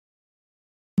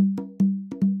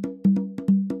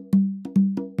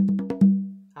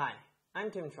I'm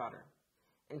Tim Trotter,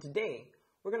 and today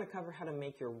we're going to cover how to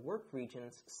make your work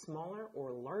regions smaller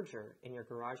or larger in your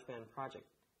GarageBand project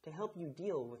to help you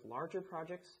deal with larger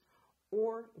projects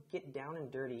or get down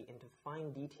and dirty into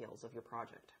fine details of your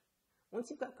project. Once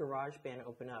you've got GarageBand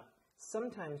open up,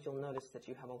 sometimes you'll notice that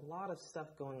you have a lot of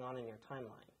stuff going on in your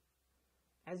timeline.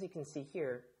 As you can see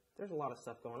here, there's a lot of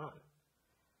stuff going on.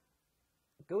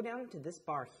 Go down to this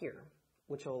bar here,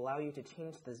 which will allow you to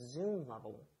change the zoom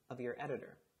level of your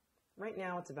editor. Right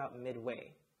now it's about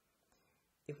midway.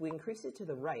 If we increase it to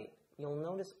the right, you'll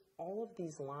notice all of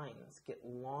these lines get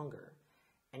longer,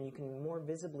 and you can more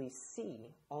visibly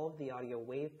see all of the audio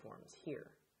waveforms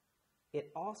here.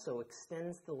 It also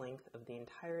extends the length of the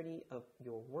entirety of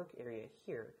your work area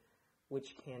here,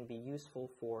 which can be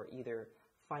useful for either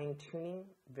fine-tuning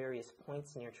various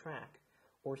points in your track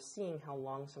or seeing how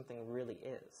long something really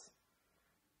is.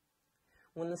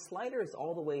 When the slider is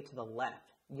all the way to the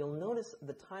left, you'll notice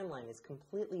the timeline is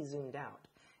completely zoomed out,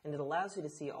 and it allows you to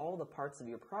see all the parts of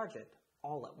your project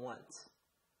all at once.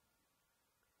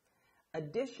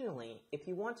 Additionally, if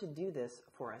you want to do this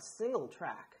for a single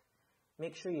track,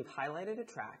 make sure you've highlighted a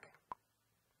track,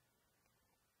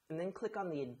 and then click on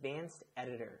the Advanced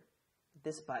Editor,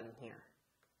 this button here.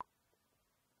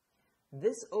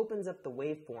 This opens up the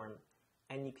waveform,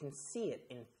 and you can see it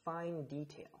in fine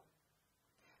detail.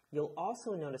 You'll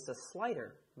also notice a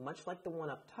slider, much like the one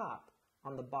up top,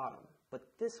 on the bottom, but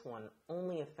this one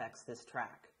only affects this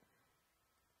track.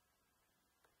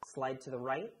 Slide to the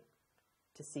right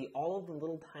to see all of the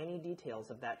little tiny details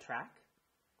of that track,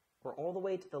 or all the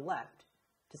way to the left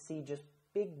to see just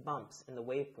big bumps in the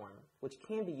waveform, which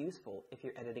can be useful if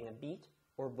you're editing a beat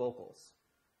or vocals.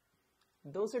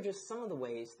 Those are just some of the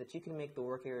ways that you can make the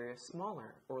work area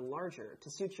smaller or larger to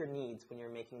suit your needs when you're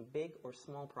making big or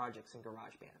small projects in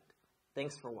GarageBand.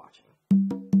 Thanks for watching.